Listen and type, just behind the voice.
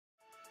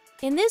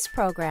In this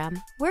program,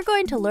 we're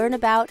going to learn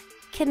about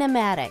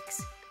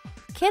kinematics.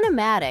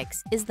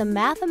 Kinematics is the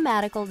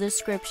mathematical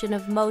description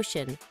of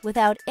motion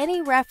without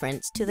any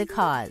reference to the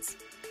cause.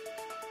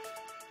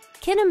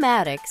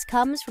 Kinematics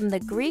comes from the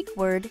Greek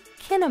word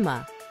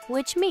kinema,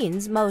 which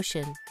means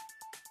motion.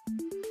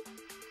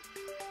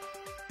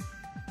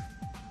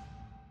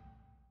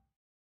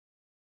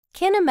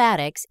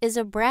 Kinematics is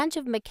a branch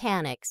of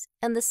mechanics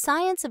and the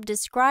science of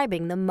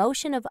describing the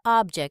motion of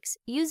objects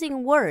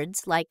using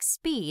words like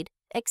speed,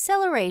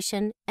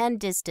 acceleration, and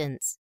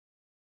distance.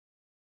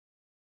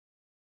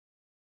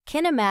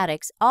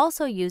 Kinematics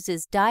also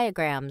uses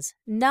diagrams,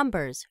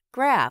 numbers,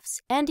 graphs,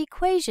 and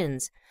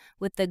equations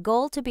with the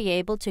goal to be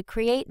able to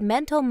create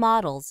mental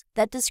models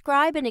that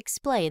describe and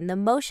explain the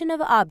motion of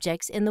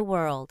objects in the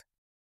world.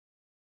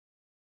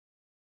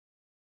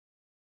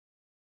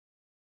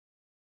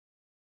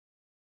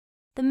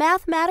 The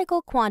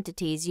mathematical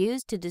quantities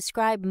used to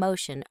describe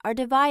motion are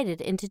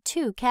divided into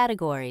two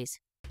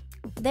categories.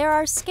 There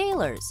are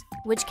scalars,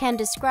 which can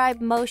describe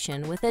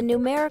motion with a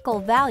numerical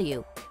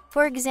value.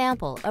 For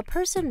example, a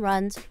person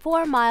runs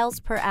 4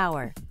 miles per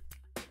hour.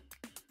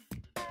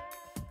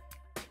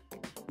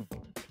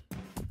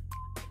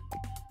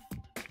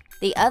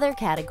 The other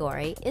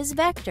category is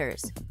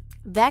vectors.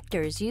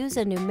 Vectors use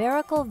a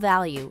numerical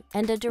value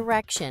and a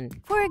direction.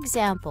 For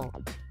example,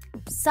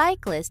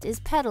 cyclist is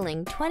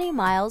pedaling 20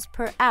 miles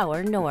per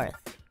hour north.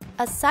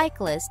 A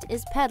cyclist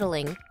is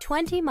pedaling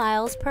 20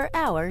 miles per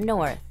hour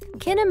north.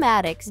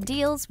 Kinematics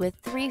deals with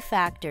three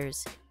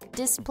factors: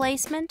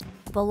 displacement,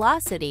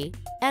 velocity,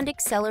 and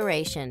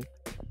acceleration.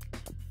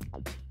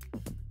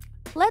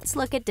 Let's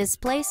look at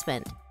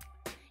displacement.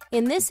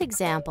 In this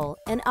example,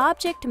 an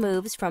object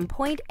moves from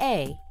point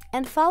A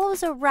and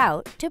follows a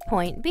route to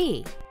point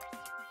B.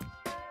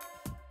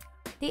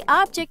 The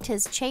object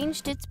has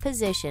changed its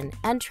position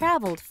and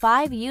traveled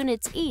 5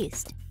 units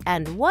east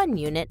and 1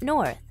 unit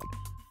north.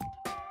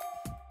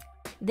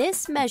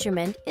 This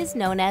measurement is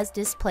known as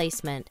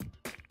displacement.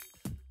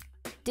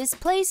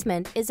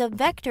 Displacement is a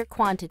vector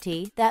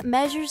quantity that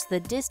measures the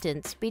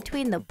distance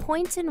between the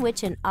points in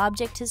which an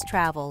object has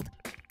traveled.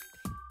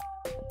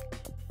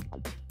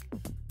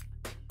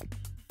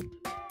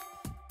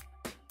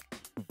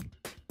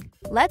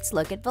 Let's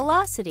look at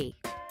velocity.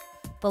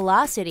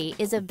 Velocity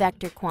is a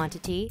vector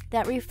quantity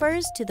that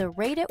refers to the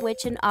rate at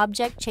which an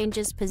object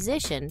changes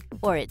position,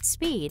 or its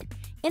speed,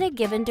 in a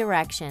given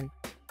direction.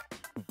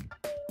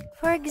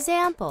 For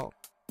example,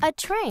 a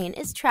train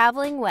is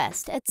traveling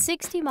west at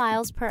 60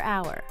 miles per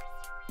hour.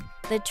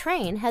 The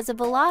train has a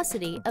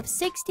velocity of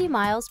 60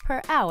 miles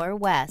per hour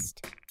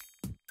west.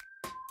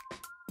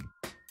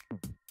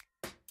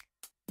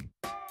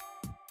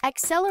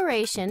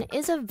 Acceleration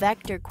is a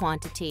vector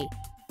quantity.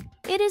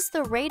 It is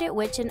the rate at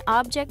which an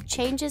object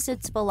changes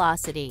its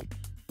velocity.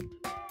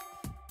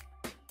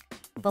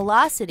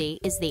 Velocity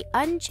is the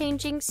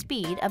unchanging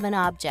speed of an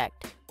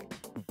object.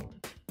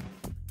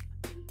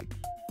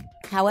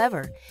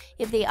 However,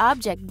 if the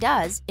object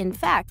does, in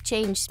fact,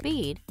 change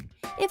speed,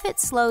 if it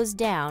slows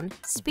down,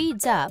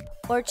 speeds up,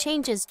 or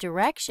changes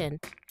direction,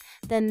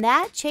 then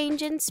that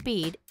change in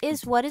speed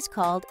is what is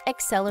called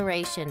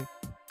acceleration.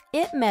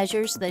 It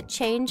measures the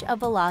change of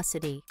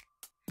velocity.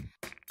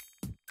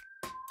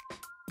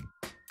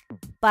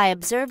 By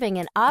observing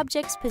an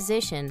object's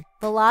position,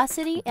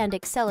 velocity, and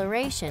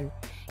acceleration,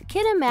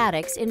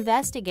 kinematics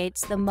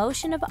investigates the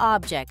motion of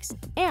objects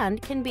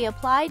and can be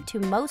applied to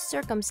most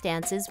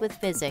circumstances with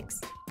physics.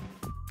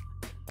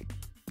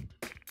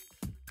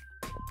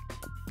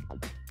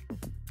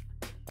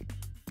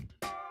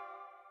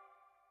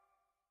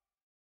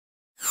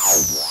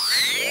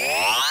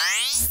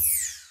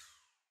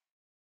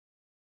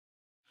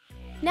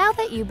 Now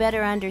that you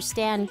better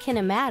understand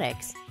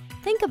kinematics,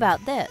 think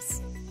about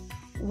this.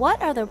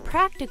 What are the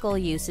practical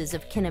uses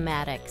of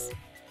kinematics?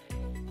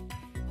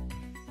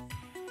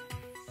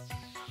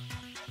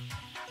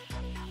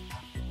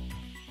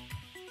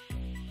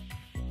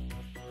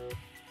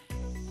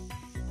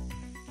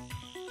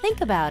 Think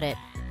about it.